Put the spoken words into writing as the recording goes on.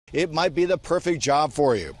it might be the perfect job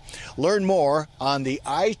for you. Learn more on the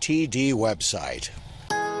ITD website.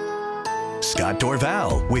 Scott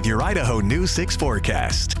Dorval with your Idaho News 6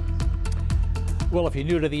 forecast. Well, if you're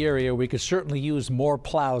new to the area, we could certainly use more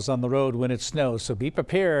plows on the road when it snows. So be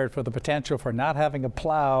prepared for the potential for not having a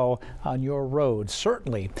plow on your road,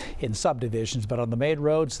 certainly in subdivisions. But on the main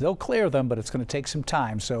roads, they'll clear them, but it's going to take some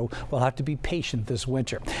time. So we'll have to be patient this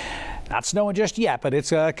winter. Not snowing just yet, but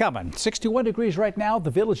it's coming. 61 degrees right now.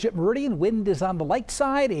 The Village at Meridian. Wind is on the light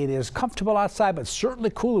side. It is comfortable outside, but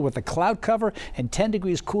certainly cooler with the cloud cover, and 10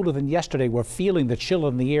 degrees cooler than yesterday. We're feeling the chill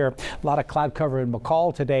in the air. A lot of cloud cover in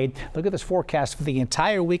McCall today. Look at this forecast for the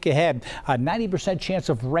entire week ahead. A 90% chance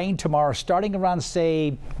of rain tomorrow, starting around,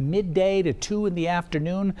 say, midday to 2 in the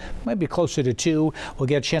afternoon. Might be closer to 2. We'll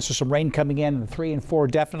get a chance for some rain coming in 3 and 4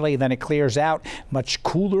 definitely. Then it clears out. Much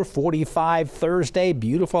cooler, 45 Thursday.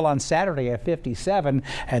 Beautiful on Saturday at 57.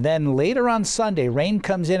 And then later on Sunday, rain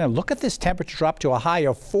comes in. And look at this temperature drop to a high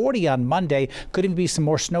of 40 on Monday. Could even be some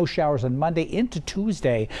more snow showers on Monday into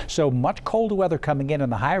Tuesday. So much colder weather coming in,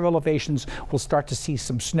 and the higher elevations will start to see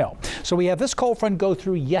some snow. So we have this cold front go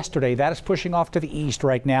through yesterday. That is pushing off to the east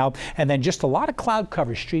right now. And then just a lot of cloud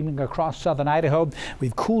cover streaming across southern Idaho.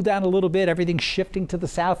 We've cooled down a little bit. Everything's shifting to the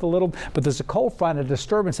south a little. But there's a cold front, a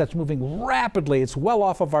disturbance that's moving rapidly. It's well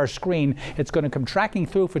off of our screen. It's going to come tracking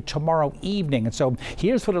through for tomorrow evening. And so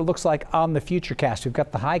here's what it looks like on the futurecast. We've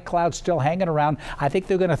got the high clouds still hanging around. I think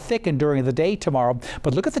they're going to thicken during the day tomorrow.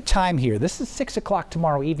 But look at the time here. This is 6 o'clock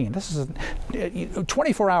tomorrow evening. This is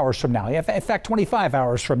 24 hours from now. In fact, 25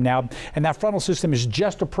 hours from now. And that frontal system is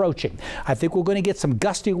just approaching. I think we're going to get some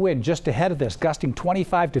gusty wind just ahead of this, gusting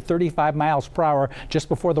 25 to 35 miles per hour just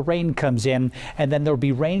before the rain comes in. And then there'll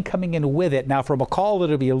be rain coming in with it. Now, for McCall,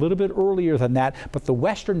 it'll be a little bit earlier than that. But the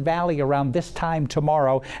Western Valley around this time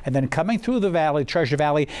tomorrow, and then coming through the valley, Treasure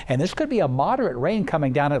Valley, and this could be a moderate rain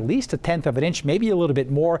coming down, at least 1/10 of an inch, maybe a little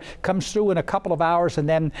bit more, comes through in a couple of hours, and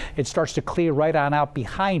then it starts to clear right on out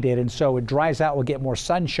behind it. And so it dries out. We'll get more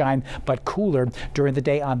sunshine, but cooler during the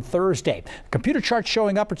day on Thursday. Computer chart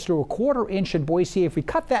showing up, it's through 1/4 inch in Boise. If we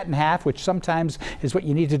cut that in half, which sometimes is what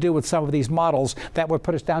you need to do with some of these models, that would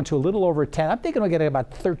put us down to a little over 10. I'm thinking we'll get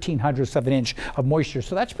about 1/1300ths of an inch of moisture.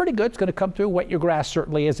 So that's pretty good. It's going to come through, wet your grass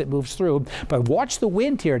certainly as it moves through. But watch the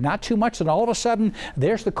wind here, not too much, and all of a sudden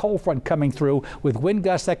there's the cold front coming through with wind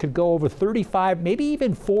gusts that could go over 35, maybe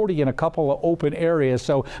even 40 in a couple of open areas.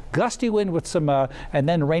 So gusty wind with some, and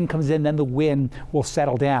then rain comes in, then the wind will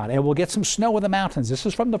settle down. And we'll get some snow in the mountains. This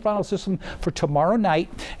is from the frontal system for tomorrow night.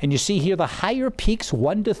 And you see here the higher peaks,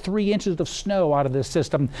 1 to 3 inches of snow out of this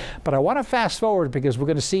system. But I want to fast forward because we're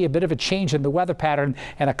going to see a bit of a change in the weather pattern,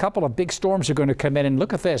 and a couple of big storms are going to come in. And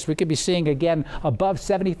look at this. We could be seeing again above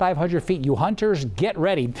 7,500 feet. You hunters, get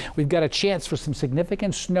ready. We've got a chance for some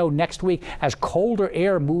significant snow next week as colder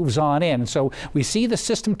air moves on in. So we see the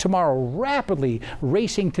system tomorrow rapidly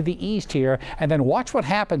racing to the east here, and then watch what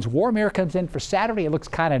happens. Warm air comes in for Saturday. It looks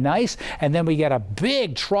kind of nice, and then we get a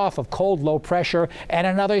big trough of cold low pressure and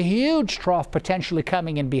another huge trough potentially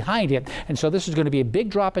coming in behind it. And so this is going to be a big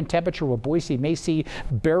drop in temperature where Boise may see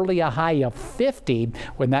barely a high of 50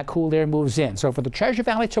 when that cool air moves in. So for the Treasure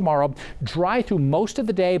Valley tomorrow, dry through most of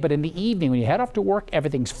the day, but in the evening when you head off to work,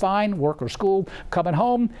 everything's fine, work or school. Coming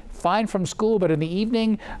home, fine from school, but in the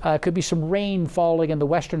evening, could be some rain falling in the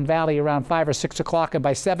Western Valley around 5 or 6 o'clock, and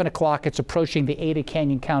by 7 o'clock, it's approaching the Ada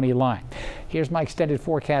Canyon County line. Here's my extended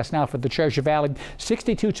forecast now for the Treasure Valley.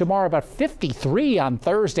 62 tomorrow, about 53 on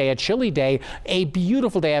Thursday, a chilly day, a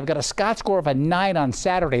beautiful day. I've got a Scott score of a 9 on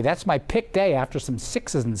Saturday. That's my pick day after some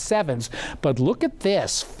 6s and 7s. But look at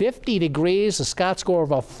this, 50 degrees, a Scott score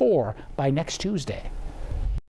of a 4 by next Tuesday.